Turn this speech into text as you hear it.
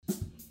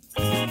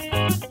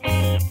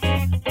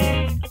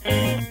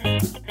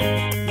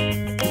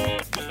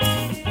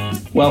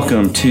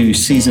Welcome to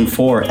Season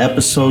 4,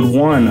 Episode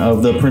 1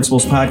 of the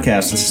Principals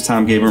Podcast. This is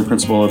Tom Gabriel,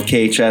 Principal of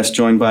KHS,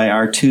 joined by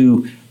our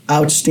two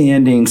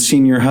outstanding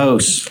senior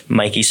hosts,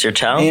 Mikey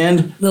Sertel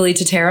and Lily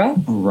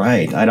Tatero.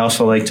 Right. I'd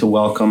also like to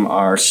welcome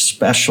our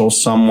special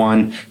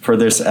someone for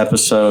this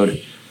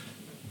episode,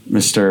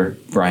 Mr.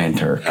 Brian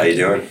Turk. How you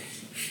doing?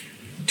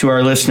 To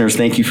our listeners,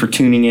 thank you for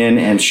tuning in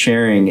and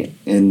sharing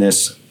in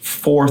this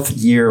fourth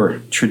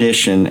year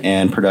tradition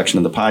and production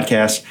of the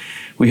podcast.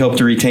 We hope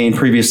to retain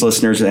previous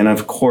listeners, and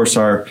of course,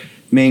 our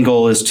main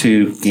goal is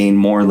to gain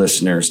more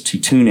listeners to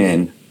tune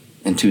in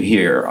and to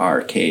hear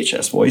our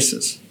KHS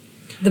voices.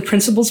 The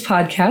Principals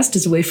Podcast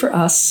is a way for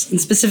us, and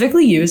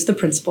specifically you as the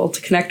principal,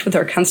 to connect with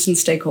our constant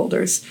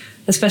stakeholders,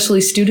 especially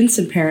students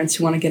and parents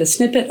who want to get a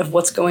snippet of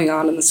what's going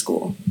on in the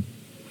school.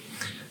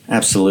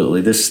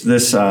 Absolutely.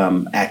 This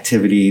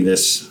activity,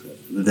 this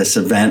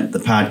event, the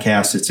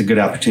podcast, it's a good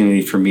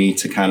opportunity for me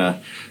to kind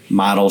of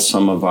model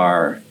some of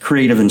our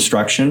creative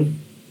instruction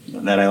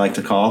that I like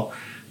to call,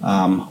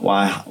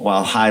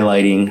 while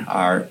highlighting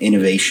our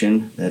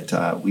innovation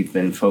that we've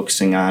been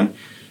focusing on.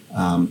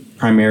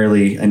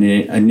 Primarily an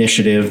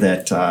initiative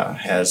that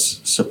has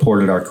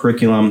supported our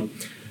curriculum,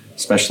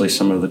 especially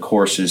some of the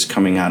courses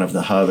coming out of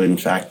the hub. In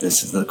fact,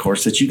 this is the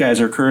course that you guys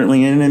are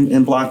currently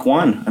in Block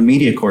 1, a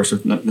media course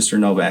with Mr.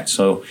 Novak.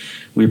 So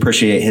we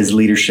appreciate his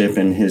leadership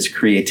and his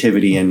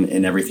creativity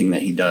and everything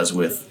that he does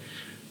with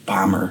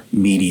Bomber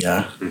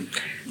Media.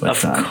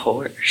 Of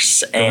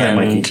course.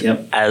 And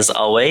yep. As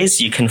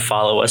always, you can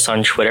follow us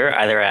on Twitter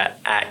either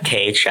at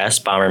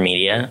KHS Bomber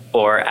Media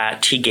or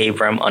at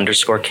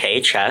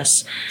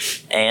tgabram_KHS.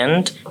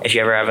 And if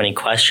you ever have any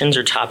questions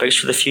or topics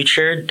for the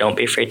future, don't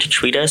be afraid to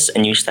tweet us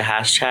and use the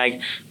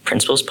hashtag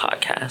Principals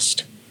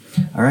Podcast.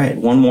 All right.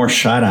 One more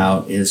shout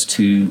out is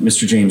to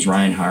Mr. James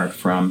Reinhardt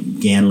from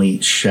Ganley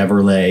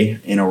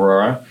Chevrolet in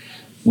Aurora.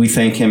 We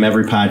thank him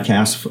every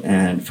podcast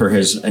and for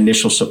his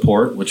initial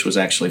support, which was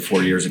actually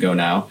 4 years ago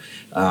now.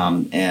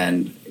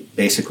 And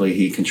basically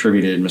he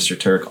contributed, Mr.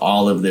 Turk,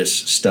 all of this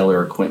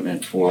stellar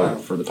equipment for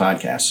the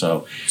podcast.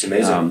 So it's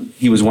amazing.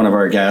 He was one of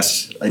our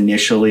guests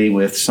initially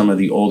with some of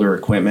the older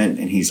equipment,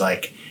 and he's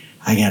like,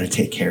 I got to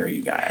take care of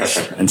you guys.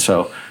 And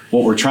so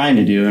what we're trying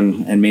to do,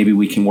 and maybe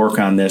we can work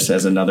on this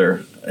as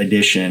another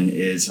addition,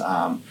 is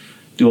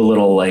do a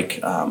little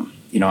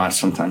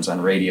sometimes on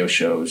radio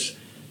shows,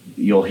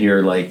 you'll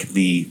hear like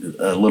the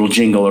little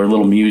jingle or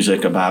little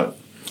music about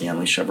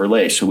Ganley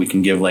Chevrolet, so we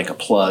can give like a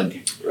plug,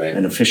 right,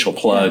 an official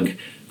plug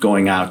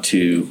going out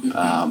to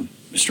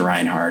Mr.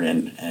 Reinhardt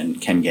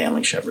and Ken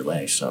Ganley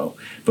Chevrolet. So,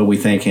 but we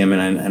thank him,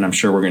 and I'm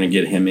sure we're going to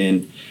get him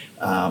in,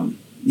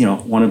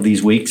 one of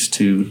these weeks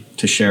to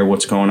share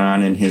what's going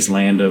on in his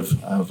land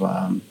of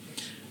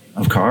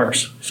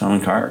cars,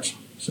 selling cars.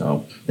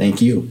 So,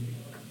 thank you.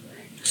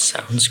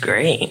 Sounds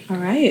great. All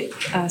right.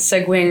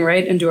 Segueing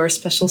right into our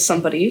special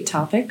somebody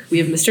topic, we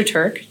have Mr.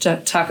 Turk to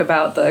talk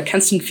about the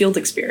Kenston Field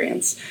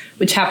experience,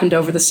 which happened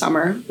over the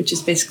summer, which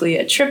is basically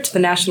a trip to the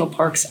national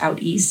parks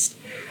out east.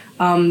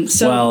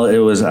 Well, it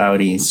was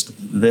out east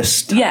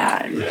this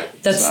time. Yeah,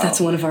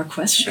 that's one of our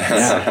questions.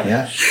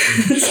 Yeah.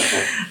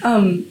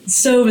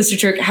 So,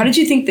 Mr. Turk, how did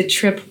you think the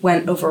trip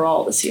went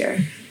overall this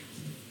year?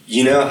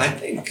 I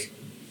think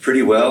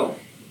pretty well.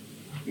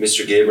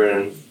 Mr.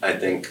 Gabriel,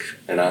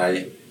 and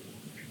I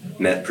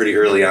met pretty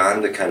early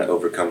on to kind of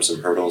overcome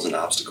some hurdles and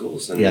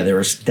obstacles. And there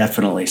was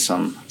definitely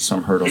some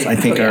hurdles. I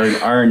think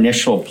our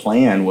initial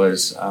plan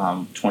was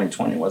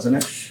 2020, wasn't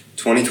it?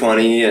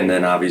 2020, and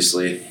then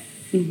obviously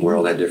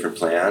world had different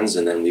plans,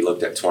 and then we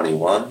looked at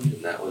 21,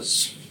 and that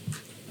was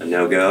a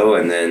no-go,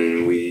 and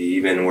then we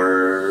even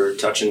were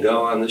touch and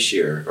go on this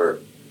year, or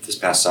this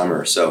past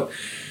summer. So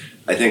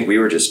I think we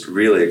were just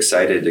really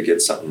excited to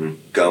get something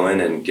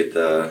going and get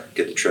the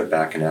trip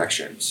back in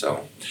action.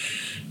 So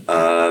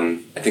I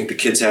think the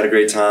kids had a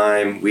great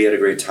time. We had a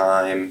great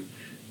time.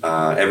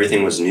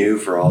 Everything was new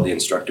for all the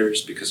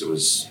instructors because it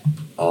was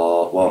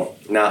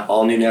not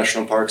all new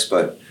national parks,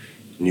 but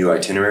new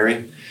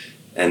itinerary.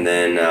 And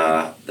then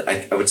I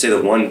would say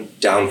the one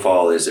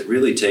downfall is it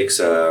really takes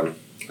a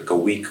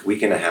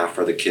week and a half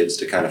for the kids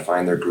to kind of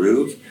find their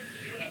groove.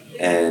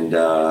 And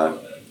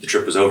the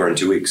trip was over in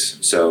 2 weeks.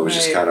 So it was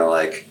just kind of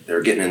like they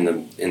were getting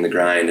in the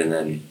grind, and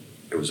then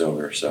it was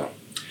over. So.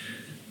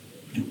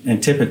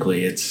 And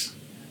typically it's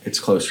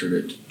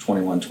closer to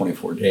 21,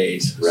 24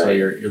 days. Right. So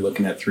you're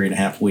looking at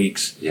 3.5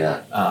 weeks.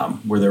 Yeah.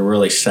 Where they're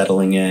really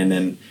settling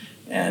in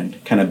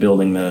and kind of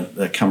building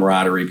the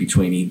camaraderie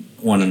between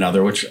one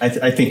another, which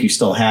I think you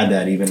still had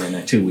that even in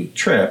a 2-week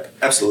trip.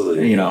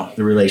 Absolutely.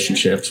 The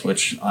relationships,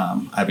 which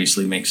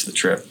obviously makes the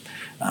trip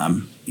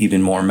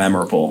even more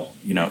memorable,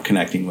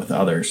 connecting with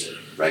others.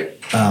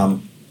 Right.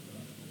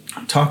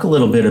 Talk a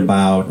little bit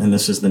about, and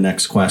this is the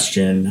next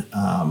question,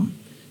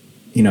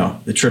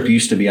 the trip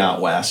used to be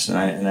out west,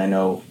 and I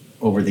know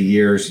over the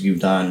years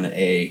you've done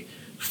a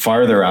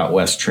farther out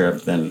west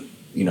trip than,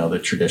 the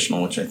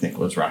traditional, which I think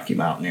was Rocky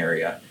Mountain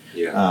area.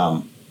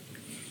 Yeah.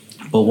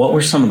 But what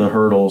were some of the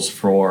hurdles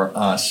for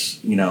us,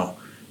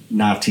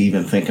 not to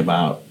even think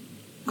about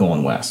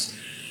going west?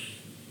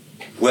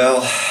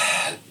 Well,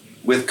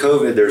 with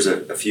COVID, there's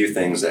a few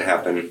things that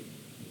happen.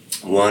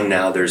 One,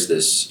 now there's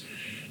this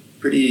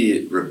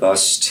pretty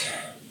robust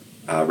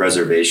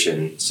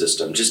reservation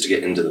system just to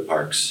get into the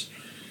parks.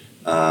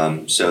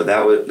 So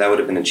that would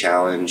have been a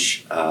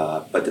challenge.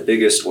 But the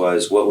biggest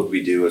was, what would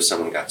we do if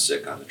someone got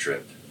sick on the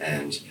trip?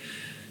 And,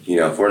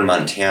 if we're in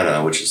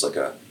Montana, which is like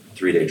a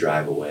 3-day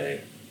drive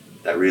away,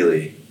 that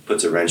really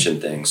puts a wrench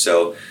in things.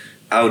 So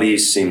out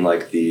east seemed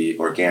like the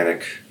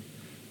organic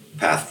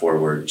path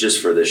forward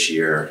just for this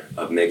year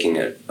of making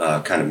it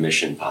kind of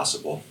mission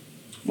possible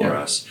for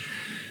us.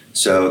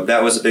 So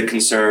that was a big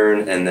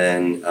concern. And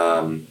then,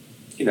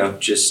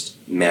 just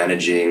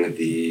managing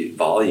the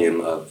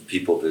volume of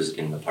people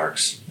visiting the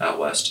parks out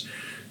west.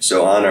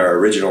 So on our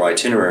original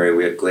itinerary,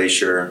 we had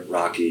Glacier,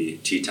 Rocky,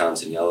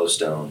 Tetons, and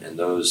Yellowstone, and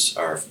those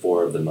are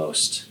 4 of the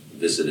most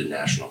visited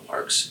national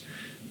parks,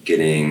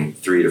 getting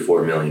 3 to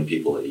 4 million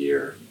people a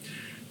year.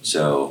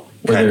 So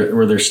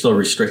were there still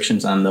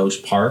restrictions on those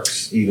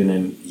parks even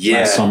in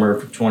last summer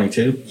of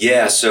 22?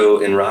 Yeah, so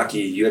in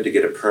Rocky, you had to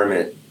get a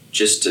permit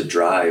just to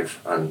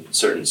drive on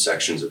certain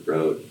sections of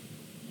road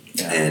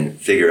and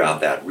figure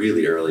out that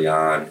really early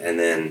on. And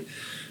then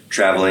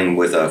traveling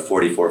with a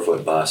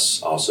 44-foot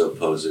bus also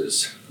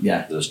poses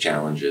those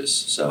challenges.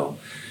 So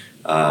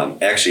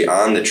actually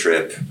on the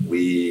trip,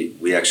 we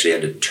actually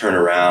had to turn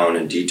around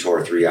and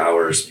detour 3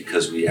 hours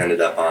because we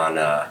ended up on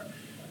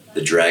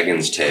the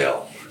Dragon's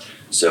Tail.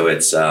 So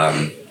it's,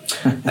 I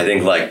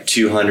think, like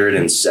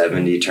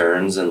 270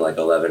 turns in like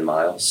 11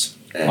 miles.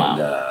 And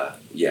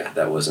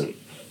that wasn't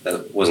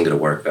going to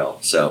work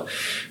well. So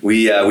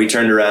we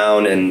turned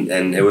around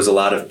and it was a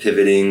lot of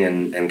pivoting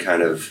and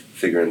kind of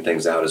figuring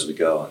things out as we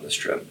go on this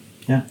trip.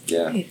 Yeah.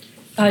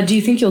 Do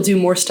you think you'll do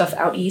more stuff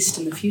out east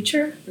in the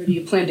future, or do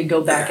you plan to go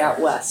back out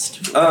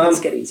west when things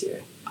get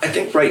easier? I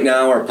think right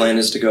now our plan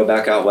is to go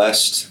back out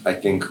west. I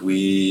think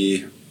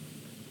we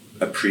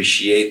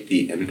appreciate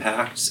the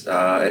impact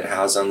it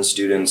has on the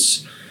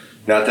students.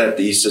 Not that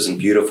the East isn't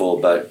beautiful,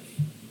 but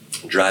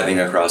driving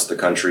across the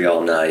country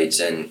all night,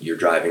 and you're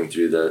driving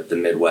through the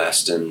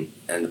Midwest and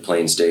the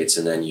Plain States,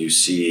 and then you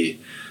see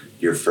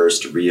your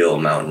first real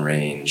mountain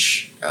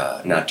range,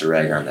 not to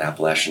rag on the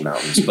Appalachian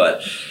Mountains,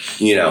 but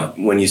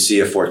when you see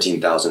a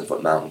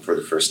 14,000-foot mountain for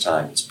the first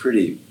time, it's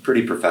pretty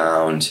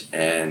profound.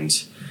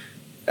 And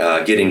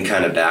getting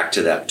kind of back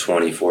to that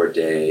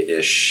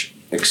 24-day-ish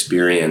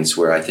experience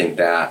where I think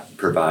that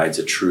provides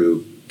a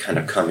true kind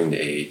of coming to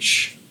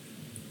age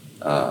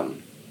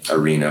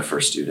arena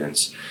for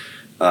students.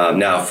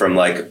 Now, from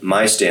like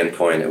my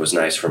standpoint, it was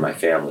nice for my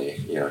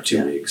family.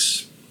 2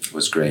 weeks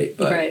was great,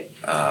 but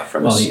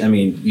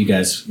you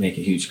guys make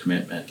a huge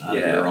commitment on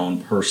your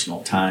own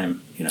personal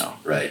time.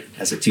 Right.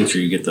 As a teacher,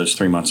 you get those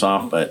 3 months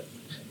off, but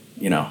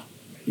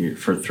you're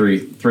for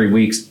three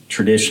weeks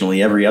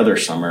traditionally every other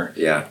summer.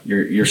 Yeah,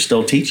 you're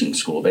still teaching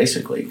school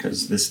basically,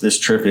 because this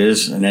trip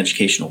is an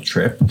educational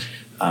trip.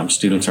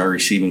 Students are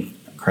receiving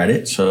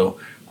credit, so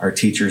our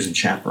teachers and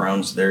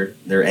chaperones they're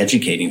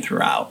educating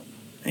throughout.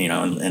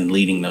 And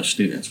leading those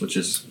students, which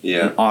is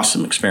an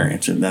awesome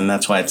experience. And then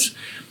that's why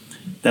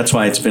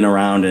it's been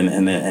around,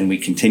 and we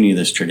continue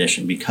this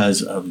tradition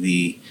because of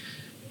the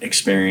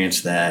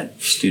experience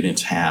that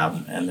students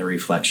have and the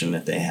reflection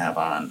that they have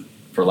on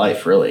for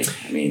life, really.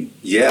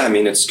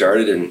 It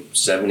started in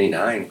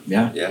 79.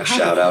 Yeah.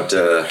 Shout out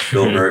to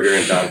Bill Berger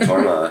and Don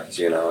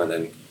Torma, and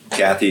then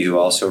Kathy, who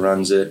also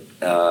runs it,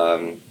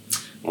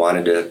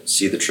 wanted to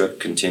see the trip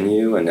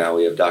continue, and now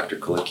we have Dr.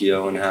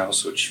 Colicchio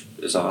in-house, which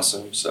is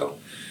awesome. So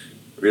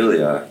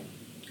really a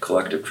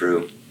collective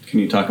crew. Can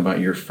you talk about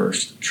your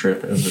first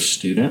trip as a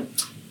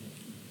student?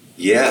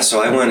 Yeah,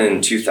 so I went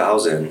in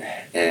 2000,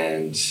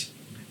 and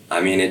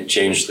it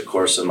changed the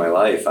course of my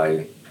life.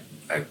 I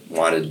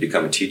wanted to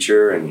become a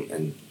teacher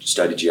and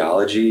study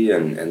geology,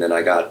 and then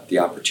I got the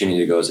opportunity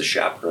to go as a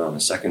chaperone a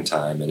second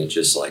time, and it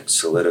just like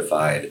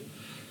solidified,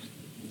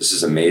 this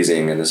is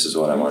amazing and this is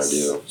what I want to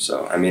do.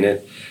 So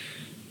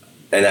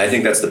and I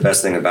think that's the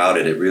best thing about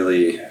it. It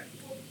really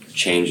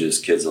changes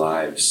kids'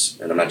 lives.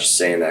 And I'm not just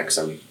saying that because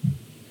I'm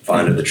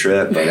fond of the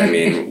trip, but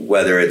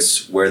whether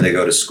it's where they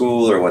go to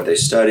school or what they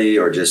study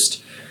or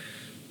just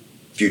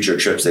future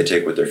trips they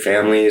take with their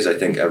families, I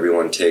think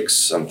everyone takes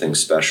something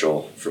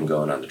special from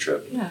going on the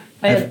trip. Yeah.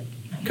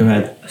 Go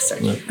ahead.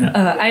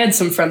 I had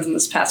some friends on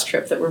this past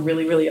trip that were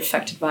really, really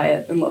affected by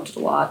it and loved it a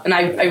lot. And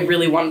I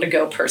really wanted to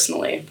go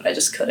personally, but I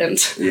just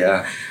couldn't.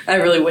 Yeah. I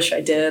really wish I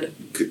did.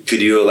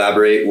 Could you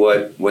elaborate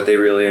what they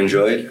really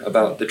enjoyed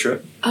about the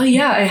trip? Oh,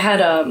 yeah. I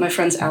had my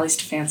friends Allie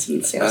Stefanson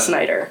and Sam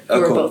Snyder, who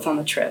were both on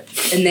the trip.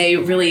 And they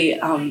really,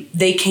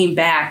 they came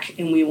back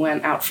and we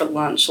went out for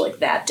lunch like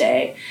that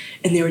day.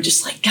 And they were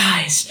just like,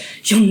 guys,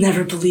 you'll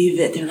never believe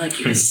it. They're like,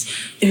 it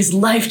was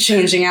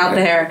life-changing out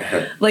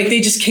there. Like,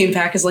 they just came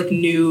back as, like,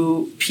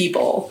 new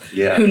people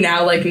who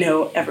now, like,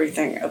 know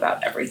everything,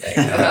 about like,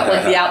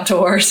 the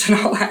outdoors and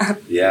all that.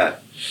 Yeah.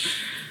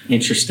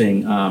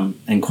 Interesting.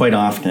 And quite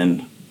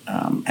often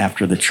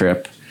after the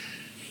trip,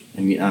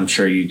 and I'm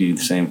sure you do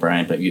the same,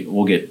 Brian, but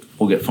we'll get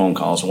phone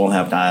calls. We'll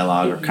have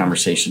dialogue or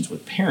conversations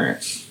with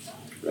parents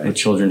with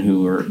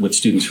children with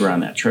students who were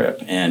on that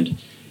trip. And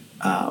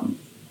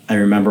I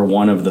remember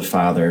one of the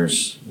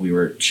fathers, we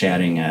were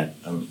chatting at,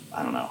 a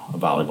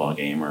volleyball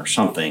game or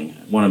something,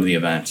 one of the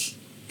events.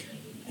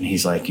 And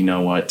he's like, you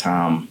know what,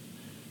 Tom,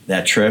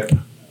 that trip,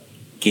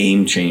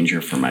 game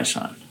changer for my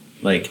son.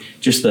 Like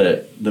just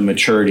the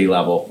maturity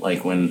level,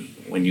 like when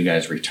you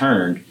guys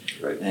returned,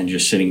 right, and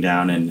just sitting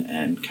down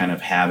and kind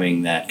of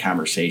having that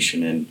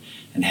conversation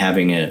and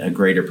having a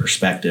greater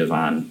perspective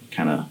on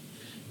kind of,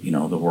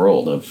 the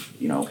world of,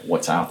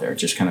 what's out there. It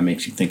just kind of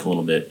makes you think a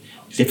little bit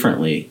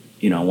differently,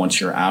 once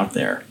you're out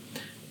there.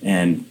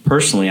 And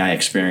personally, I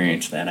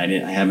experienced that. I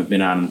haven't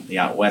been on the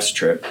out west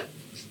trip,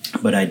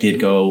 but I did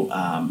go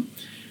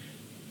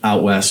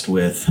out west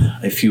with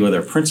a few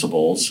other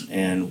principals,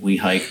 and we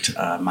hiked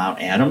Mount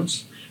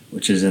Adams,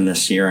 which is in the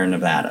Sierra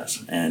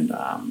Nevadas, and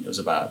it was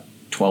about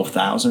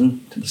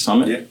 12,000 to the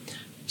summit. Yeah.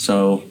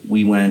 So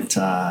we went.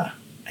 I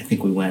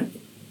think we went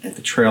at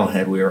the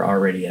trailhead. We were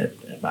already at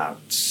about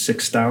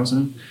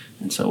 6,000,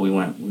 and so we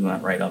went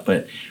right up.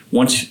 But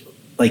once,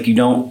 you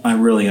don't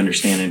really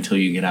understand until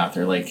you get out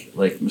there. Like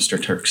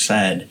Mr. Turk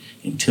said,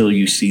 until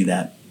you see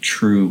that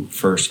true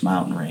first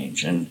mountain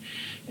range.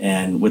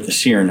 And with the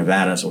Sierra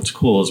Nevadas, what's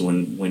cool is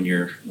when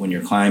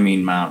you're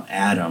climbing Mount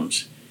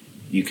Adams,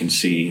 you can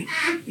see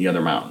the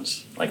other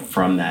mountains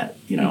from that,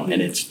 mm-hmm.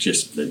 and it's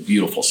just the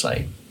beautiful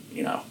sight,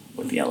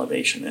 with the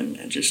elevation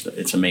and just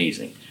it's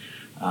amazing.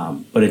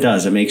 But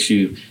it makes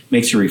you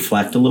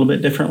reflect a little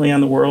bit differently on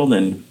the world,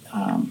 and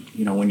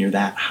when you're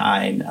that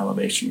high in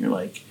elevation,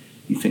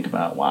 you think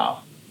about,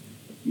 wow,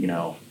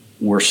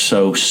 we're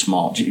so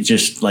small,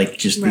 just right.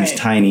 These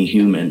tiny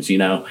humans,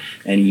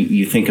 and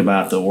you think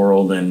about the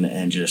world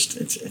and just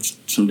it's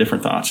some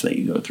different thoughts that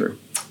you go through.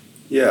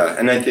 Yeah,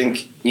 and I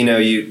think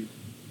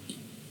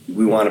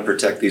we want to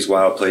protect these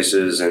wild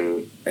places,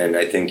 and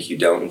I think you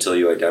don't until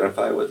you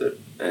identify with it.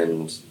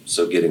 And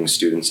so getting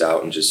students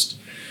out and just,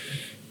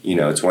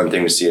 it's one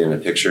thing to see it in a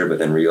picture, but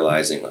then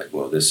realizing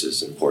well, this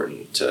is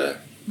important to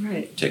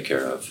take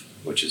care of,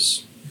 which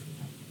is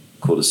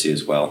cool to see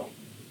as well.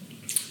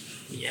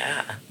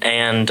 Yeah,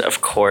 and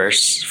of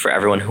course, for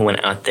everyone who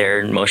went out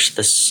there, most of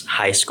the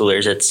high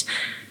schoolers, it's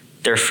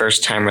their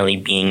first time really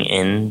being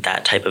in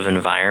that type of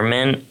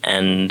environment.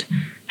 And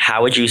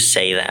how would you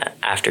say that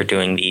after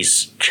doing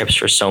these trips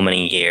for so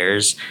many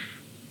years,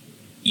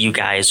 you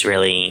guys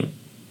really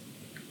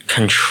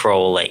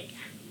control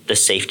the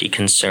safety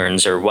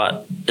concerns, or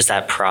what does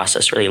that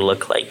process really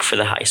look like for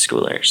the high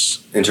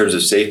schoolers? In terms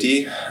of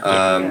safety,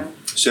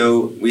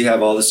 so we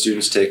have all the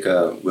students take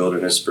a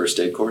wilderness first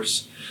aid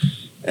course.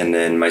 And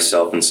then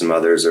myself and some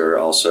others are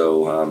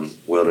also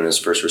wilderness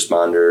first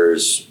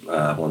responders.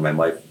 When my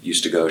wife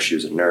used to go, she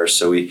was a nurse.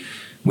 So we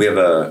have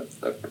a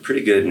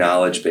pretty good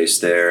knowledge base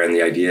there. And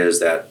the idea is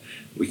that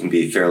we can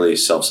be fairly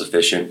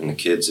self-sufficient. And the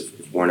kids,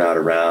 if we're not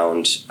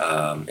around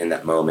in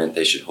that moment,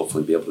 they should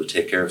hopefully be able to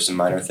take care of some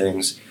minor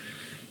things.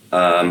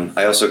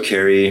 I also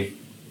carry,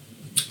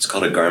 it's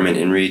called a Garmin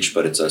InReach,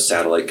 but it's a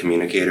satellite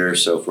communicator.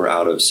 So if we're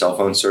out of cell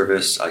phone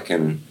service, I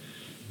can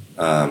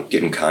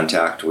get in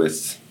contact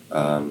with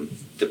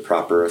the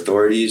proper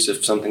authorities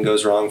if something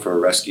goes wrong for a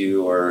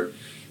rescue or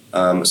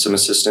some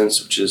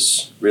assistance, which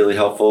is really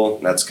helpful.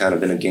 That's kind of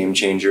been a game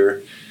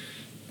changer.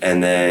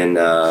 And then,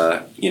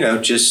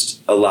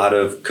 just a lot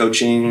of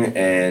coaching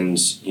and,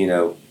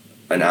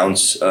 an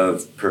ounce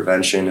of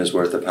prevention is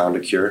worth a pound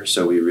of cure.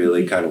 So we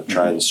really kind of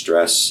try and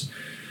stress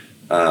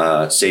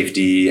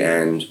safety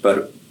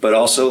but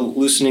also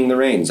loosening the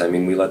reins. I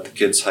mean, we let the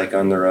kids hike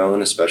on their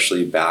own,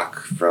 especially back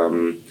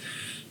from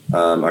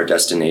our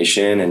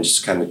destination, and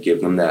just kind of give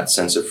them that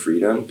sense of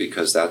freedom,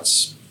 because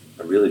that's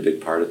a really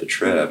big part of the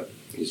trip.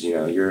 Is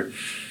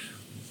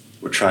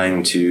we're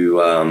trying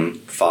to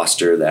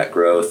foster that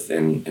growth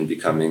and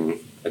becoming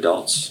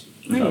adults.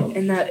 Right,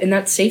 and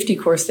that safety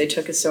course they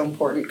took is so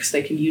important because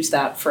they can use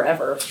that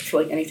forever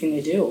for anything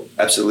they do.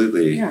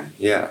 Absolutely.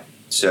 Yeah.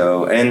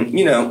 So, and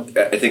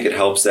I think it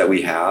helps that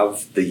we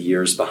have the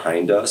years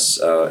behind us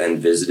and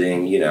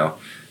visiting.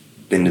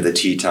 Been to the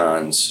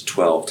Tetons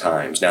 12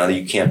 times. Now that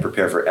you can't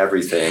prepare for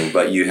everything,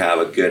 but you have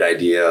a good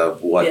idea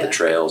of what the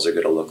trails are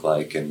going to look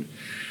like. And,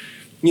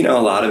 a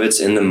lot of it's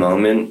in the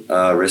moment,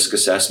 risk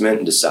assessment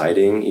and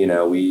deciding.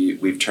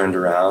 We've turned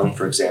around,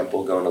 for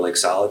example, going to Lake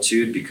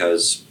Solitude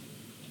because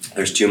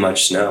there's too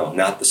much snow.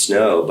 Not the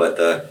snow, but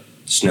the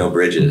snow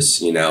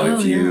bridges.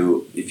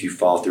 If you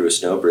fall through a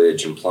snow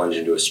bridge and plunge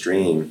into a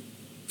stream,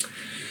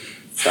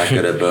 it's not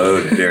going to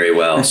bode very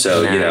well.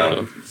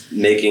 So,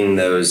 making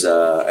those,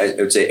 I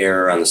would say,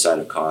 error on the side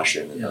of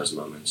caution in those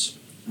moments.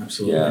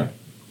 Absolutely. Yeah.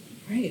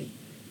 Right.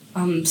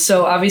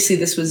 So obviously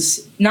this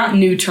was not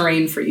new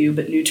terrain for you,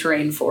 but new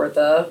terrain for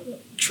the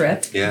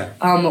trip. Yeah.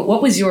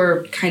 What was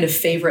your kind of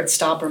favorite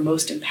stop or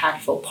most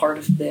impactful part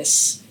of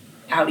this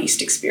out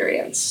east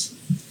experience?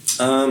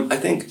 I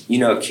think,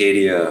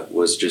 Acadia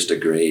was just a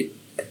great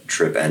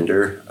trip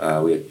ender.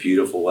 We had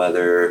beautiful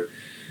weather.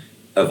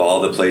 Of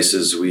all the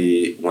places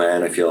we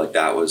went, I feel like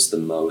that was the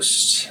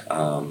most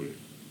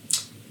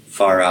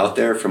far out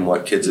there from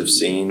what kids have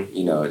seen.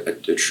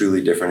 A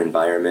truly different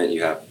environment.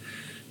 You have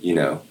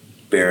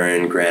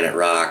barren granite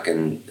rock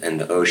and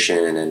the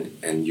ocean,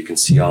 and you can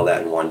see all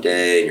that in one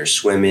day, and you're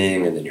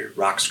swimming, and then you're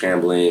rock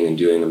scrambling and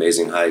doing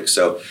amazing hikes.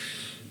 So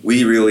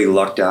we really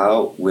lucked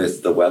out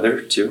with the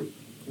weather too.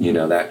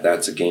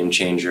 That's a game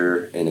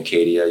changer in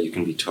Acadia. You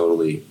can be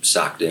totally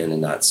socked in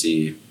and not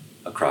see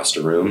across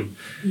the room,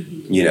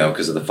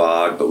 because of the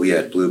fog. But we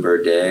had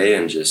Bluebird Day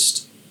and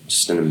just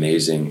an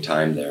amazing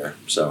time there.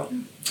 So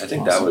I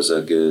think that was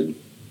a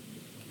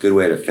good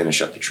way to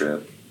finish up the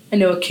trip. I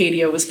know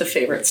Acadia was the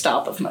favorite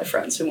stop of my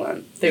friends who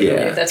went.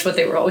 That's what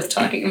they were always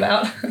talking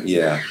about.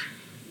 Yeah.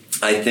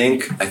 I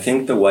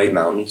think the White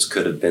Mountains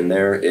could have been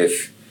there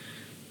if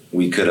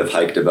we could have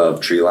hiked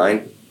above tree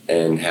line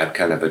and had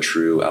kind of a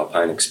true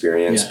alpine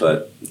experience,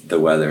 but the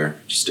weather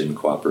just didn't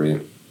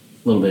cooperate. A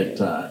little bit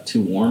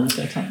too warm at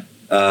that time?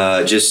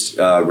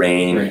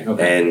 Rain.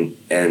 Okay.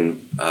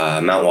 And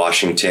Mount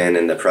Washington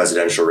and the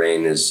presidential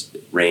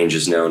range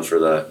is known for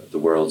the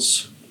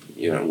world's,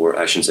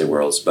 I shouldn't say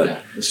world's,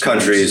 but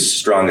country's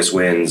strongest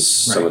winds,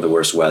 some of the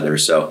worst weather.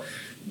 So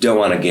don't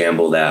want to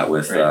gamble that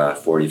with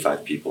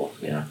 45 people.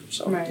 Yeah.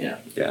 So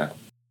yeah.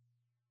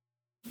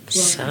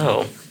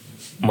 So,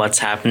 what's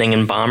happening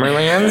in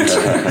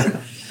Bomberland?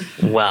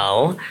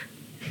 Well,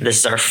 this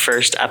is our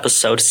first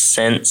episode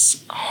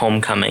since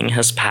homecoming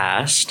has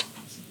passed.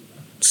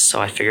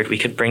 So I figured we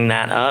could bring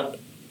that up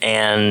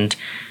and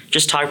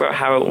just talk about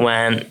how it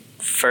went.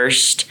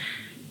 First,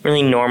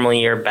 really normal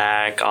year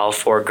back, all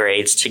 4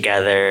 grades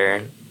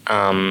together.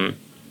 The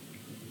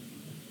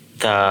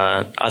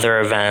other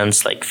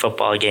events like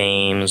football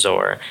games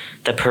or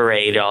the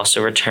parade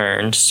also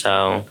returned.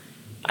 So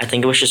I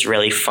think it was just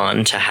really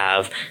fun to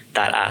have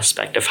that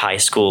aspect of high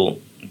school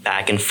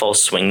back in full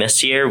swing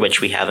this year,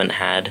 which we haven't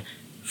had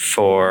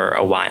for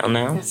a while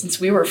now. Yeah, since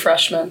we were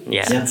freshmen.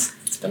 Yeah.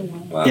 It's been a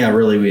while. Wow. Yeah,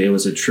 really, it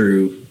was a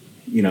true,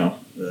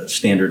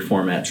 standard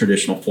format,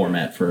 traditional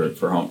format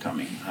for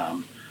homecoming.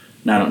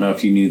 Now, I don't know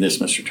if you knew this,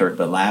 Mr. Turk,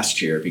 but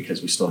last year,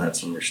 because we still had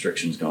some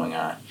restrictions going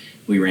on,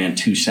 we ran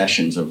 2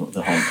 sessions of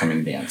the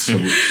homecoming dance. So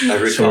I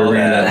recall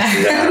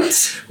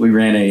that. We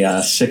ran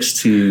a 6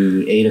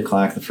 to 8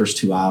 o'clock. The first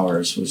 2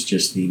 hours was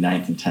just the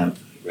 9th and 10th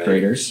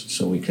graders,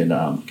 so we could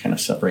kind of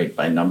separate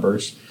by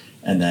numbers.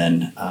 And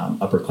then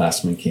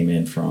upperclassmen came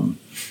in from,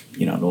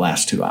 the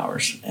last 2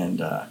 hours.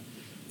 And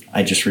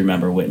I just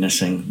remember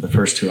witnessing the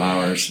first 2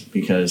 hours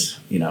because,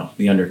 the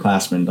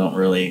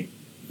underclassmen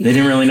they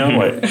didn't really know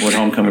what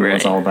homecoming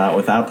was all about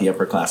without the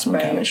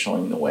upperclassmen kind of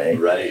showing the way.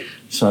 Right.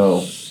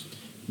 So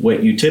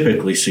what you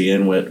typically see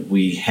and what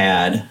we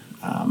had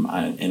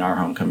in our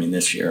homecoming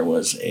this year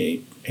was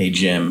a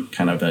gym,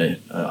 kind of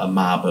a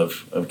mob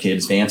of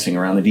kids dancing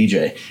around the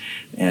DJ.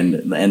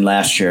 And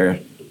last year,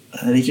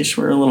 they just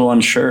were a little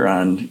unsure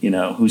on,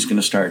 who's going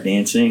to start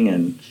dancing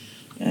and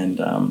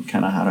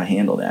kind of how to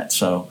handle that.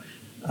 So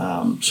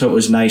it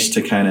was nice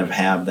to kind of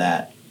have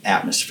that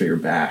atmosphere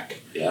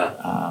back. Yeah.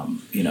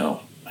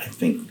 I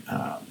think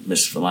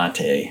Miss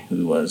Vellante,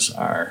 who was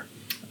our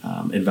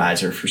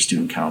advisor for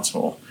student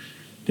council,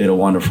 did a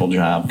wonderful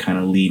job kind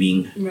of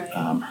leading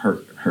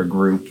her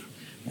group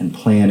and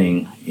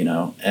planning,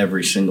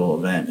 every single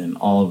event and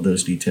all of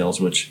those details,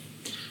 which,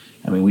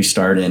 we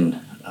start in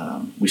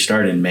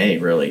May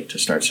really to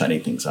start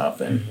setting things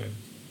up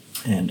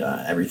and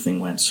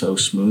everything went so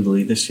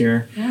smoothly this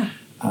year. Yeah.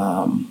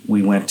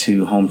 We went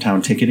to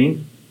hometown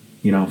ticketing,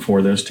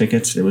 for those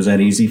tickets. Was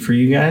that easy for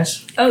you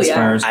guys? Oh,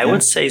 yeah. I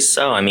would say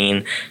so.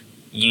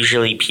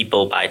 Usually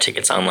people buy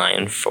tickets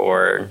online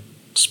for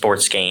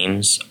sports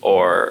games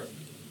or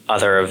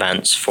other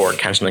events for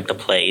kind of like the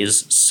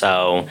plays.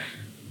 So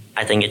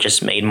I think it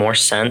just made more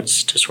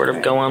sense to sort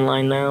of go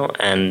online now,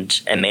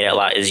 and it made it a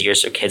lot easier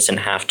so kids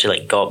didn't have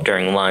to go up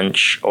during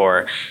lunch,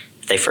 or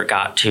if they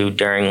forgot to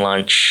during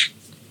lunch,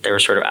 they were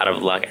sort of out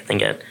of luck. I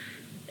think it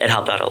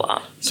helped out a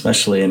lot.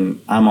 Especially,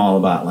 and I'm all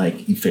about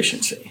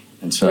efficiency.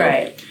 And so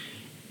I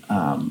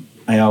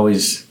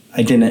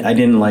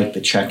didn't like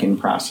the check-in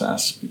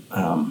process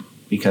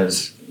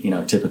because,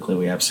 typically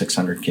we have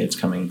 600 kids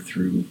coming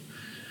through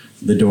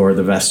the door,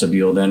 the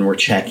vestibule, then we're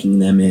checking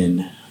them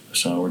in.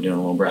 So we're doing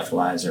a little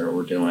breathalyzer,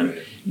 we're doing,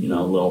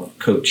 a little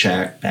coat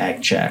check,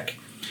 bag check.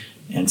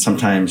 And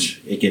sometimes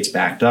it gets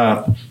backed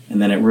up,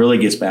 and then it really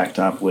gets backed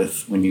up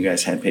with when you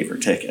guys had paper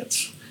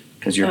tickets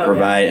because you're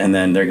and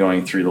then they're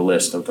going through the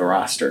list of the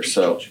roster.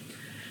 So,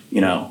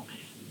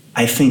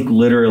 I think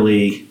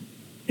literally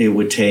it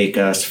would take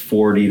us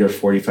 40 to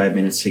 45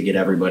 minutes to get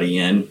everybody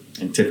in.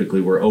 And typically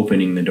we're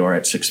opening the door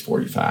at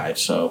 6:45.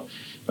 So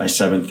by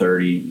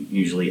 7:30,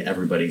 usually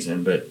everybody's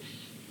in. But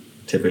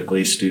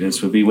typically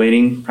students would be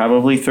waiting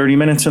probably 30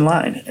 minutes in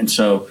line. And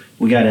so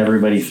we got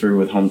everybody through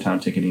with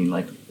hometown ticketing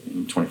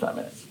in 25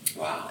 minutes.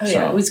 Wow. Oh,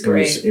 yeah, it was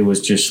great. It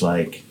was just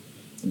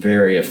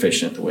very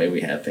efficient the way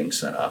we had things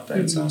set up.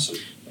 And, That's awesome.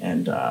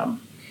 And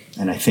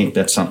I think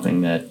that's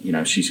something that,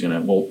 she's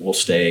we'll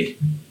stay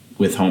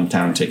with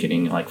hometown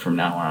ticketing from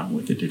now on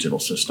with the digital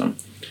system.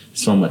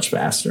 So much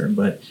faster.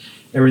 But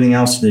everything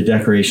else, the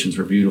decorations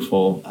were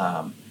beautiful.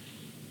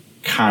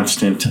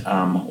 Constant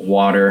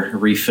water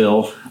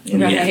refill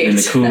in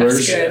the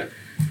coolers. That's good.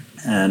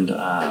 And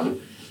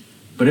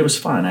but it was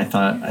fun. I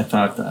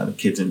thought the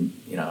kids and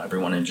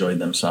everyone enjoyed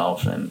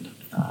themselves, and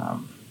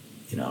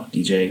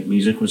DJ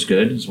music was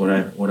good, is what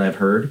I've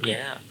heard.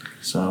 Yeah.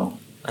 So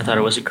I thought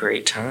it was a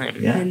great time.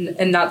 Yeah.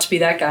 And not to be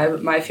that guy,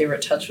 but my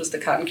favorite touch was the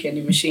cotton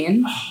candy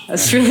machine.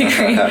 That's really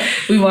great.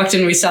 We walked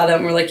in, we saw that,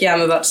 and we're like, yeah, I'm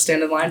about to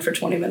stand in line for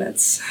 20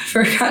 minutes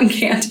for cotton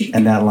candy.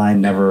 And that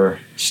line never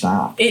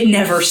stopped. It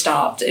never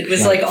stopped. It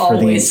was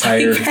always for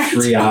the entire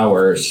 3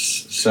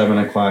 hours, 7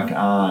 o'clock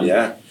on.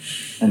 Yeah.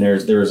 And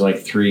there was like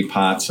 3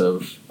 pots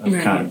of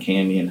Right. cotton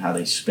candy and how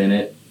they spin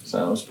it.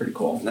 So it was pretty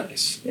cool.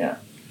 Nice. Yeah.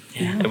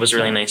 Yeah, it was a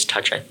really nice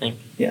touch, I think.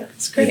 Yeah.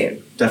 It's great.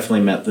 It definitely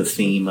met the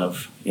theme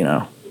of,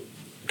 The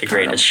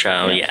greatest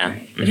show, yeah.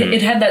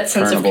 It had that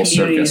sense Carnival of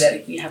community circus.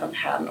 that we haven't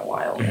had in a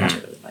while, which I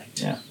really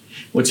liked. Yeah.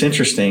 What's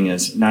interesting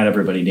is not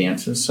everybody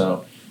dances,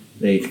 so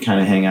they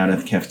kind of hang out at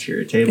the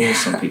cafeteria table.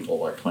 Some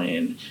people are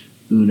playing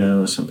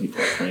Uno, some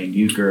people are playing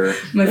euchre.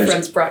 My There's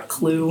friends brought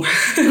Clue.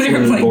 They were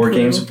Clue playing board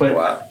Clue. games, but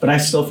Wow. I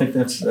still think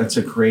that's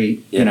a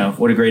great, Yeah.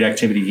 what a great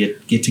activity to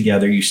get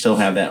together. You still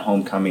have that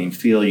homecoming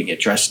feel. You get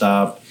dressed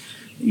up.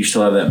 You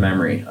still have that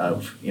memory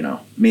of,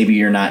 maybe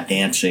you're not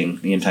dancing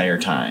the entire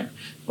time,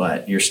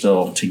 but you're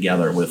still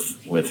together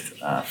with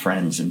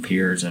friends and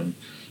peers and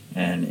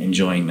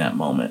enjoying that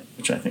moment,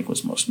 which I think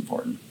was most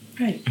important.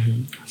 Right.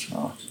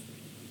 So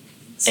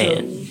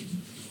And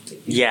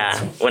yeah,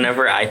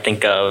 whenever I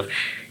think of,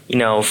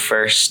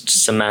 first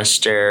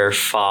semester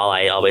fall,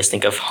 I always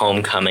think of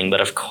homecoming, but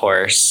of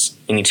course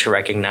we need to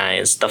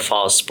recognize the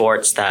fall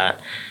sports that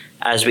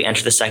as we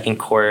enter the second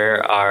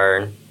quarter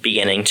are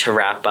beginning to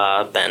wrap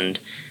up, and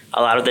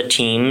a lot of the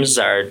teams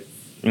are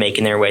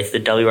making their way through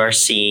the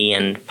WRC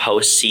and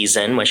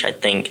postseason, which I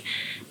think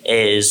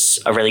is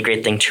a really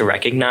great thing to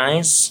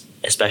recognize,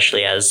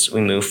 especially as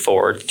we move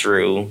forward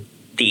through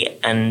the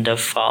end of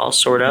fall,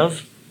 sort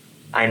of.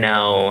 I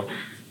know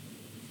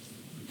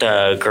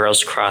the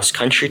girls cross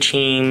country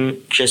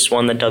team just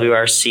won the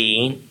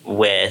WRC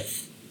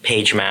with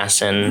Paige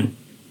Masson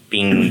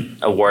being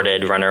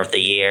awarded runner of the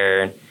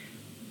year.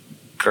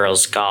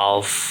 Girls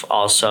golf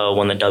also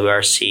won the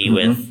WRC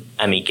with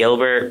Emmy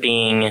Gilbert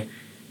being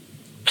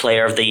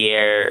player of the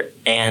year,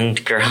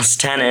 and girls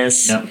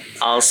tennis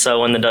also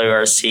won the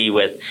WRC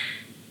with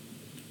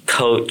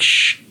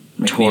Coach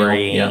McNeil,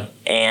 Tori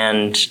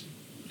and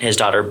his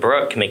daughter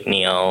Brooke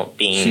McNeil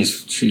being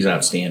she's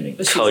outstanding.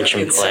 coach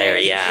and player.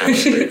 Yeah.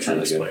 Great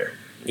tennis player.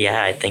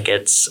 Yeah, I think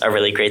it's a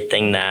really great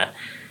thing that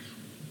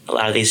a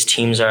lot of these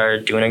teams are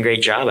doing a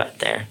great job out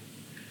there.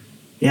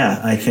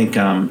 Yeah, I think,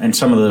 and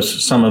some of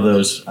those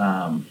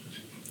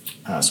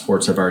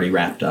sports have already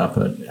wrapped up.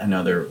 I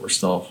know we're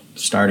still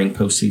starting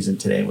postseason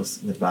today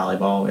with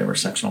volleyball. We have our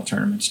sectional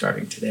tournament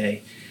starting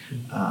today.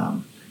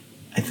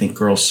 I think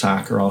girls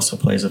soccer also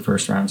plays a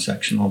first round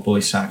sectional.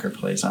 Boys soccer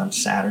plays on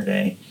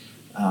Saturday.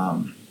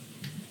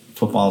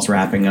 Football's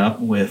wrapping up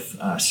with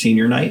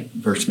senior night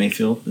versus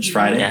Mayfield this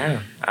Friday.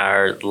 Yeah,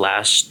 our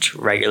last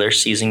regular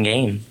season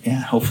game.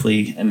 Yeah,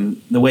 hopefully,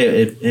 and the way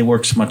it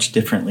works much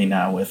differently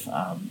now with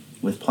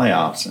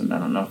playoffs. And I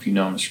don't know if you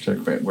know, Mr.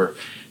 Turk, but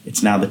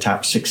it's now the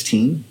top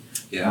 16.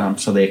 Yeah.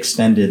 So they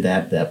extended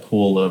that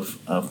pool of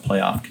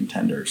playoff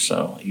contenders.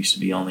 So it used to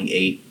be only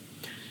 8.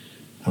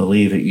 I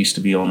believe it used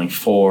to be only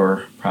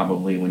 4,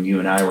 probably when you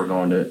and I were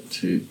going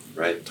to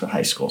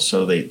high school.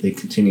 So they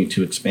continue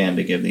to expand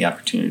to give the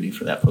opportunity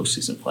for that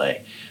postseason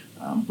play,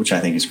 which I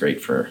think is great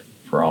for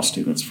all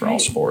students, for all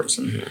sports.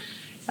 And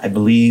I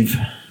believe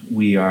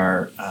we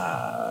are,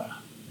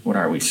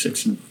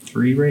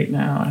 6-3 right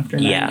now after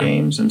 9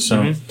 games? And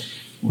so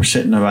we're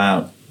sitting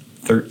about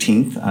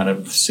 13th out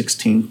of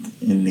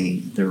 16th in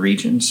the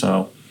region.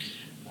 So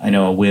I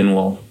know a win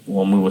will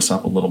move us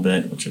up a little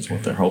bit, which is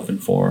what they're hoping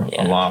for.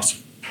 A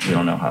loss, we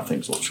don't know how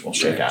things will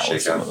shake out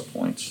with some of the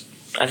points.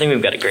 I think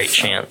we've got a great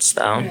chance,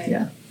 though.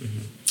 Yeah.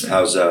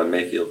 How's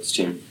Mayfield's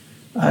team?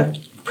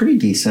 Pretty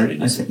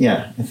decent.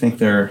 I think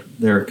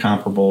they're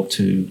comparable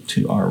to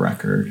our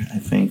record. I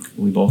think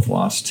we both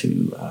lost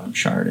to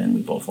Chardon.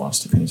 We both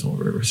lost to Painesville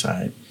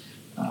Riverside,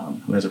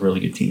 who has a really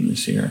good team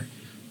this year.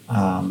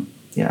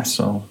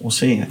 So we'll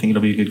see. I think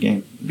it'll be a good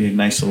game. It'll be a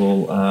nice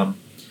little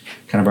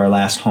kind of our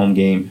last home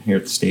game here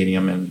at the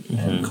stadium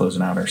and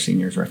closing out our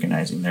seniors,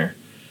 recognizing their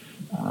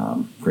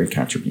great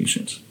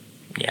contributions.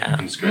 Yeah.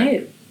 That's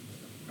great.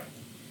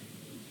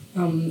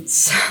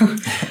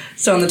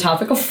 So on the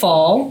topic of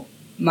fall,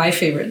 my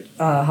favorite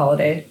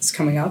holiday is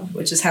coming up,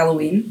 which is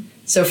Halloween.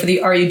 So for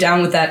the Are You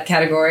Down With That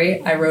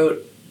category, I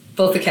wrote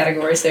both the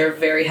categories. They're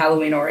very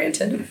Halloween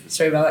oriented.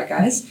 Sorry about that,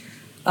 guys.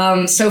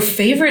 So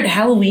favorite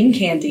Halloween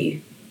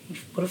candy.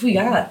 What have we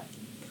got?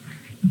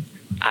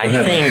 I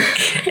think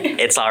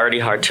it's already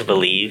hard to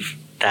believe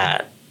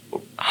that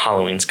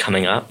Halloween's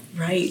coming up.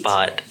 Right.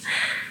 But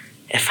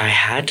if I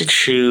had to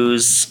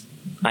choose,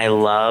 I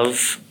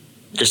love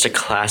just a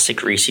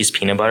classic Reese's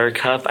peanut butter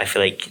cup. I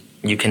feel like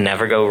you can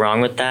never go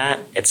wrong with that.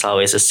 It's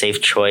always a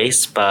safe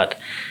choice. But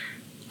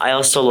I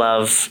also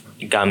love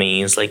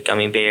gummies, like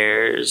gummy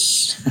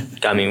bears,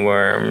 gummy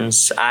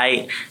worms.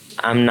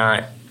 I'm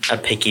not a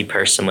picky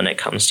person when it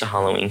comes to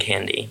Halloween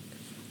candy.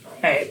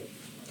 Right.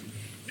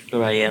 What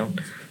about you?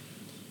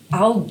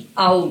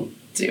 I'll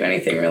do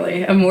anything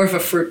really. I'm more of a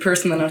fruit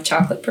person than a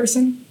chocolate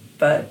person,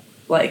 but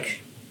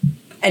like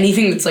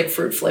anything that's like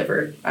fruit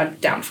flavored, I'm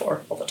down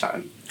for all the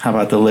time. How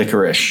about the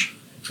licorice?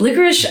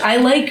 Licorice, I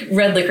like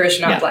red licorice,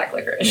 not black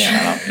licorice.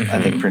 Yeah,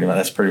 I think pretty much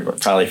that's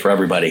probably for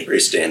everybody. Pretty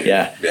standard.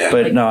 Yeah.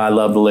 But no, I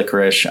love the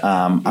licorice.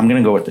 I'm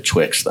gonna go with the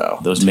Twix though.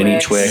 Those mini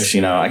Twix.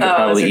 You know, I could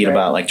probably eat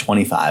about like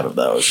 25 of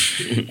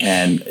those,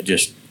 and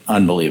just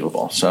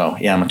unbelievable. So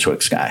yeah, I'm a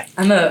Twix guy.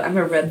 I'm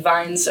a Red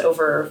Vines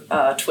over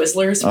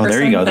Twizzlers. Oh, person.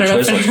 there you go, the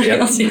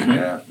Twizzlers.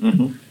 Yeah.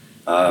 Mm-hmm.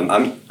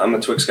 I'm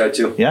a Twix guy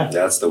too. Yeah,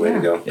 that's the way to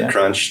go. The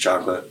crunch,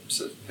 chocolate,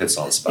 so it hits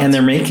all the spots. And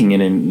they're making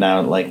it in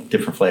now like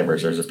different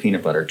flavors. There's a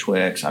peanut butter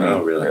Twix. I mean,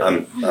 oh really?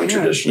 I'm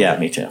traditional. Yeah,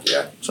 me too.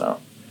 Yeah. So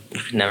you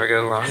could never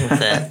go wrong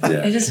with it.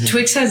 Yeah.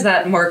 Twix has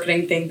that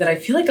marketing thing that I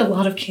feel like a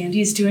lot of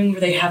candy is doing,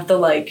 where they have the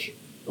like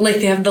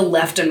they have the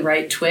left and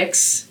right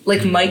Twix.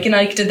 Like Mike and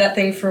Ike did that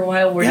thing for a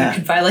while, where you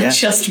could buy like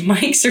just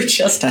Mike's or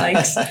just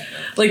Ike's.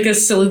 Like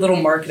those silly little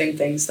marketing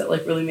things that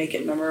like really make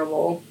it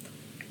memorable.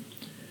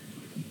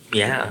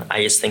 Yeah,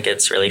 I just think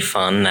it's really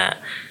fun that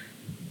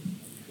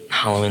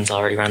Halloween's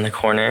already around the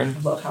corner.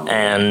 I love Halloween.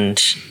 And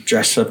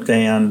dress up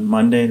day on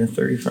Monday the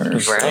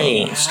 31st.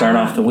 Right. So start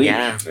off the week.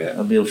 Yeah.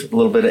 There'll be a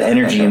little bit of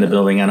energy in the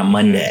building on a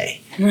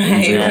Monday.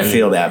 Right. You don't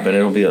feel that, but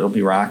it'll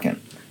be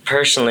rocking.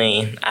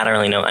 Personally, I don't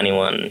really know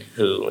anyone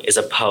who is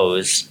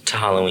opposed to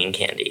Halloween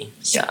candy.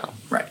 So. Yeah,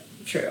 right.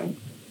 True.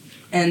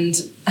 And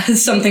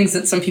some things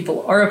that some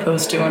people are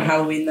opposed to on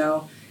Halloween,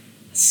 though,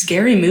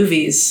 scary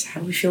movies. How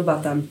do we feel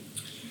about them?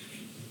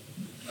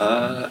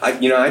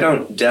 I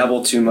don't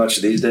dabble too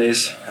much these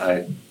days.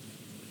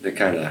 With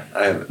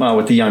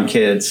the young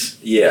kids.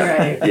 Yeah,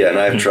 right. Yeah, and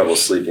I have trouble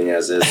sleeping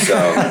as is. So,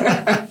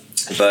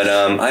 but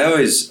I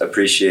always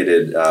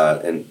appreciated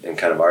in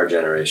kind of our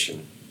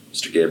generation,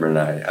 Mr. Gabriel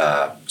and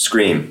I,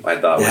 Scream. I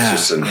thought was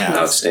just an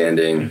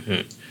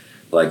outstanding,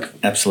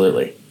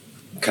 absolutely,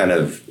 kind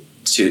of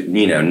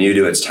new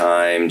to its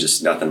time.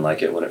 Just nothing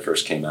like it when it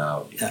first came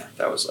out. Yeah,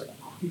 that was a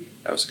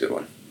good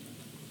one.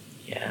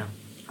 Yeah.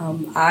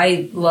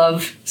 I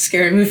love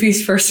scary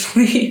movies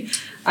personally.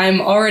 I'm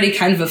already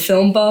kind of a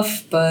film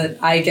buff,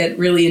 but I get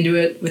really into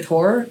it with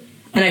horror.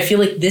 And I feel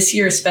like this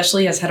year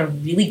especially has had a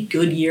really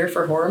good year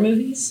for horror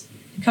movies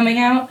coming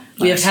out. Nice.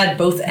 We have had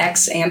both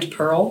X and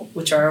Pearl,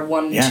 which are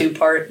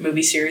 1-2-part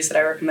movie series that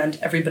I recommend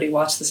everybody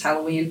watch this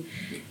Halloween.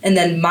 And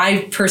then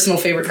my personal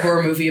favorite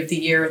horror movie of the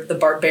year, The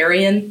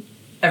Barbarian.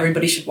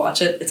 Everybody should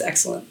watch it. It's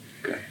excellent.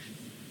 Okay.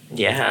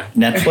 Yeah.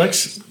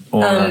 Netflix?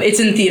 Or it's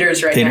in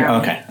theaters right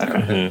now. Okay.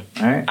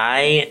 Mm-hmm. All right.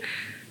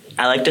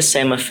 I like to say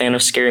I'm a fan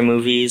of scary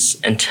movies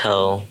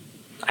until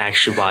I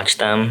actually watch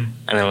them,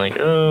 and I'm like,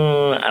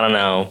 oh, I don't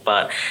know.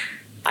 But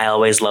I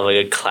always love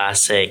a good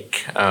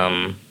classic,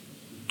 The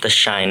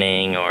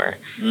Shining or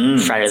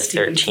Friday the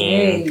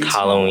 13th,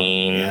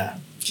 Halloween. Yeah.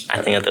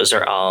 I think that those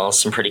are all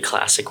some pretty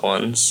classic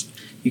ones.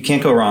 You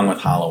can't go wrong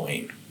with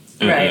Halloween.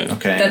 Right.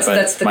 Okay.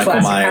 That's the Michael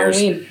classic Myers,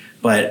 Halloween.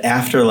 But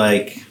after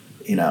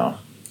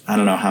I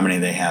don't know how many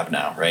they have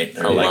now, right?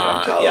 They're a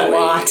lot. A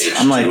lot.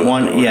 I'm like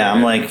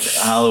I'm like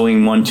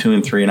Halloween 1, 2,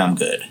 and 3, and I'm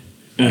good.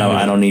 Mm-hmm.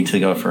 I don't need to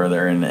go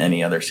further in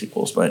any other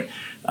sequels. But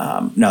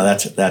no,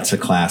 that's a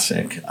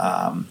classic.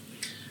 I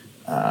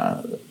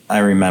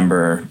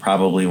remember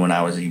probably when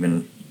I was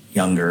even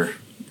younger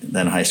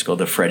than high school,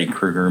 the Freddy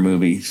Krueger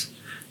movies.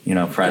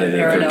 Friday the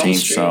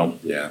 13th. So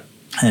yeah,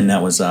 and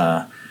that was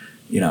that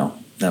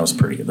was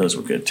pretty good. Those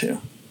were good too.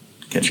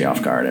 Catch you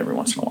off guard every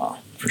once in a while,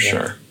 for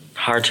sure.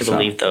 Hard to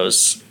believe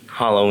those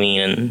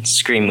Halloween and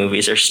Scream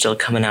movies are still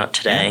coming out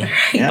today.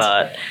 Yeah.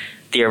 But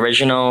the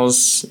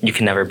originals, you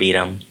can never beat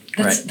them.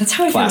 That's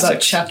how I feel about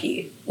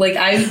Chucky.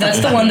 That's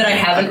the one that I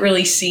haven't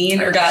really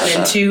seen or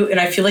gotten into, and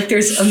I feel like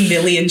there's a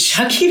million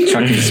Chucky movies.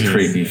 Chucky's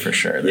creepy for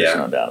sure. There's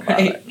no doubt about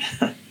it.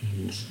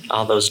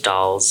 All those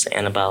dolls,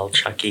 Annabelle,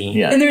 Chucky.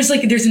 Yeah. And there's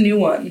a new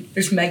one.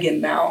 There's Megan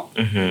now.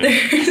 Mm-hmm.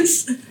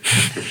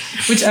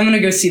 Which I'm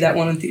gonna go see that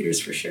one in theaters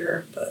for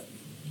sure. But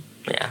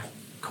yeah,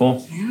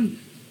 cool. Man.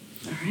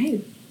 All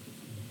right.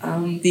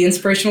 The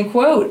inspirational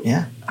quote.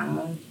 Yeah.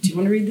 Do you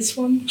want to read this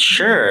one?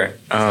 Sure.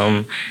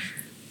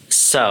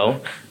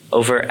 So,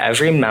 over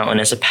every mountain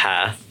is a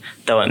path,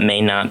 though it may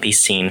not be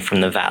seen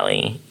from the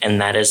valley, and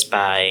that is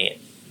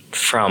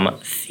from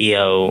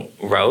Theo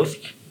Roth.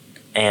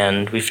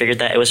 And we figured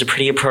that it was a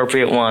pretty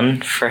appropriate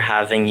one for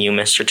having you,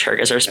 Mr. Turk,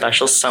 as our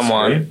special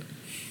someone.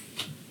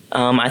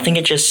 I think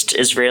it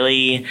just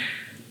really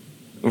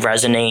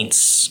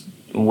resonates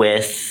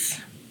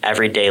with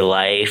everyday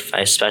life,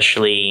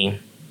 especially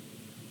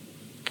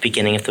the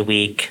beginning of the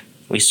week.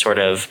 We sort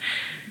of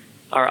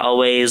are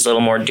always a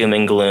little more doom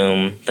and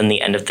gloom than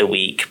the end of the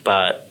week,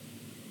 but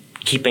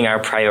keeping our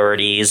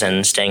priorities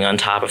and staying on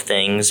top of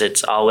things,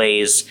 it's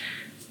always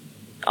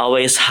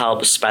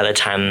helps by the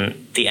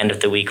time the end of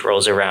the week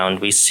rolls around,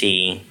 we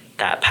see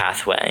that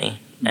pathway.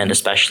 And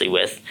especially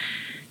with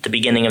the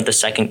beginning of the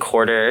second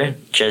quarter,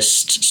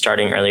 just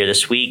starting earlier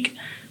this week,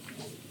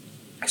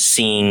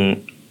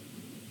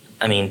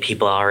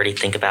 people already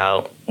think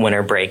about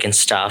winter break and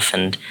stuff,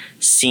 and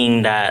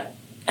seeing that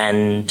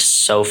end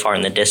so far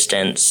in the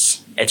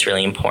distance, it's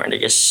really important to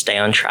just stay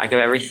on track of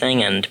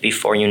everything. And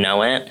before you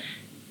know it,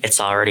 it's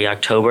already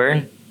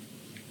October,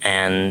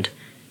 and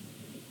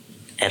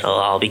it'll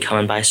all be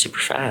coming by super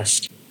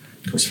fast.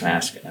 It was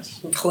fast, guys.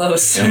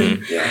 Close.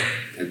 Yeah.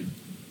 And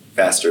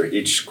faster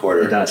each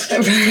quarter. It does.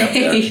 Right.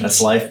 Yep.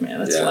 That's life, man.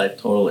 That's life,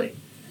 totally.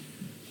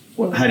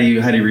 How do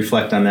you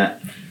reflect on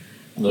that?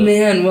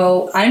 Man,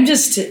 well,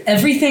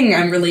 everything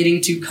I'm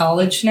relating to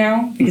college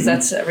now, because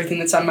that's everything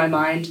that's on my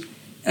mind.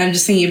 And I'm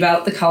just thinking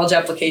about the college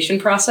application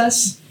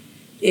process.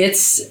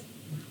 It's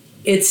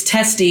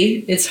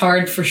testy. It's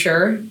hard for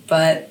sure,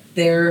 but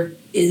there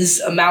is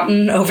a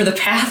mountain over the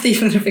path,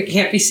 even if it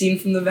can't be seen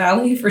from the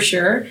valley, for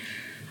sure.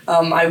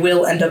 I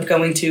will end up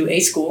going to a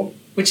school,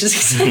 which is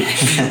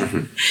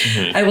exciting.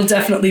 I will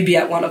definitely be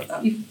at one of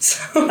them.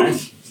 So.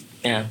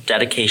 Yeah,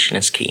 dedication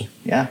is key.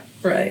 Yeah.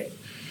 Right.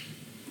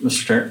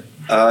 Mr. Turk?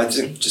 I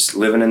think just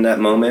living in that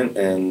moment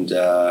and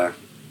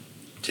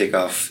take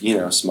off,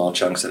 small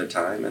chunks at a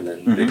time, and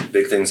then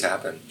big things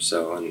happen.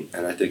 So,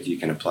 and I think you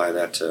can apply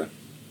that to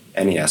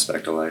any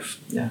aspect of life.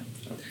 Yeah.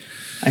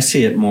 I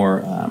see it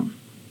more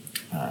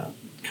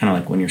kind of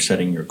like when you're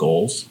setting your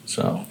goals.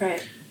 So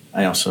right.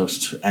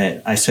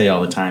 I say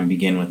all the time,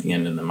 begin with the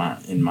end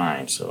in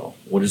mind. So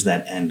what does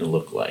that end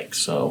look like?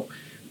 So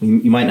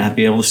you might not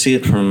be able to see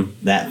it from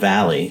that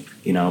valley,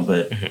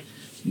 but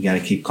you got to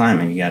keep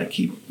climbing. You got to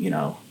keep,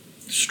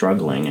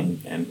 struggling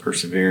and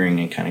persevering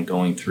and kind of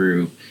going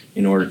through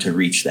in order to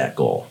reach that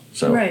goal.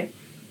 So right.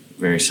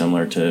 Very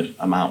similar to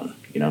a mountain,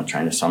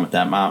 trying to summit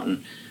that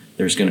mountain.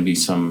 There's going to be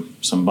some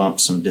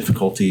bumps, some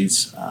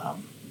difficulties.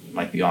 You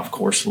might be off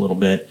course a little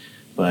bit,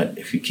 but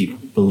if you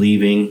keep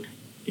believing,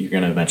 you're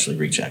going to eventually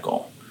reach that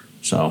goal.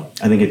 So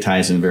I think it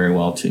ties in very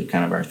well to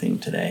kind of our theme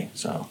today.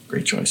 So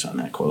great choice on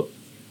that quote.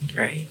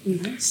 Right.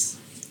 Nice.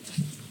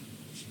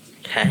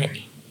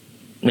 Okay.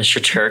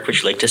 Mr. Turk,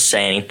 would you like to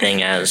say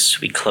anything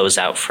as we close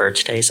out for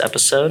today's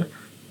episode?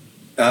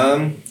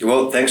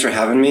 Well, thanks for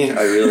having me.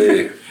 I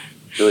really,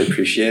 really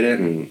appreciate it,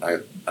 and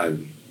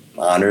I'm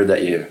honored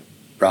that you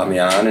brought me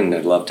on, and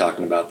I love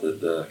talking about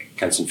the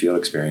Kenston Field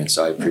experience,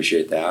 so I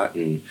appreciate that.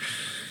 And,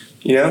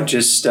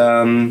 just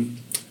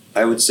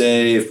I would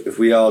say if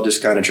we all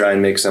just kind of try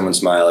and make someone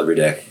smile every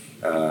day,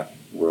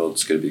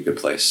 world's going to be a good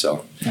place.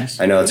 So nice.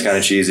 I know it's kind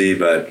of cheesy,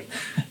 but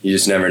you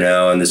just never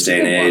know in this day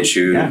and age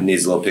who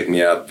needs a little pick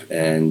me up,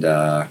 and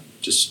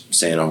just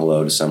saying a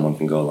hello to someone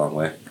can go a long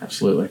way.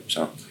 Absolutely.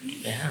 So.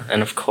 Yeah,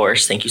 and of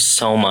course, thank you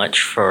so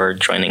much for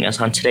joining us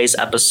on today's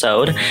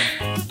episode.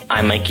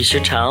 I'm Mikey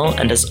Sertel,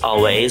 and as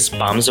always,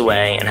 bombs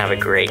away and have a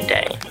great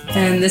day.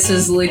 And this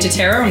is Lily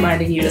Tatera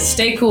reminding you to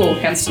stay cool,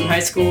 Kenston High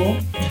School.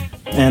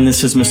 And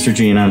this is Mr.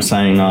 G, and I'm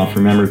signing off.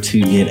 Remember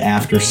to get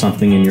after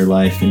something in your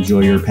life,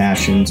 enjoy your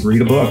passions,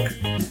 read a book,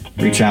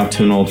 reach out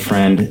to an old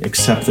friend,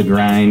 accept the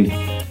grind,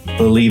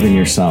 believe in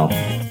yourself.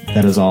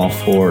 That is all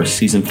for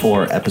Season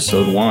 4,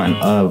 Episode 1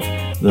 of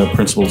the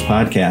Principals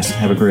Podcast.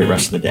 Have a great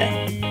rest of the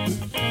day.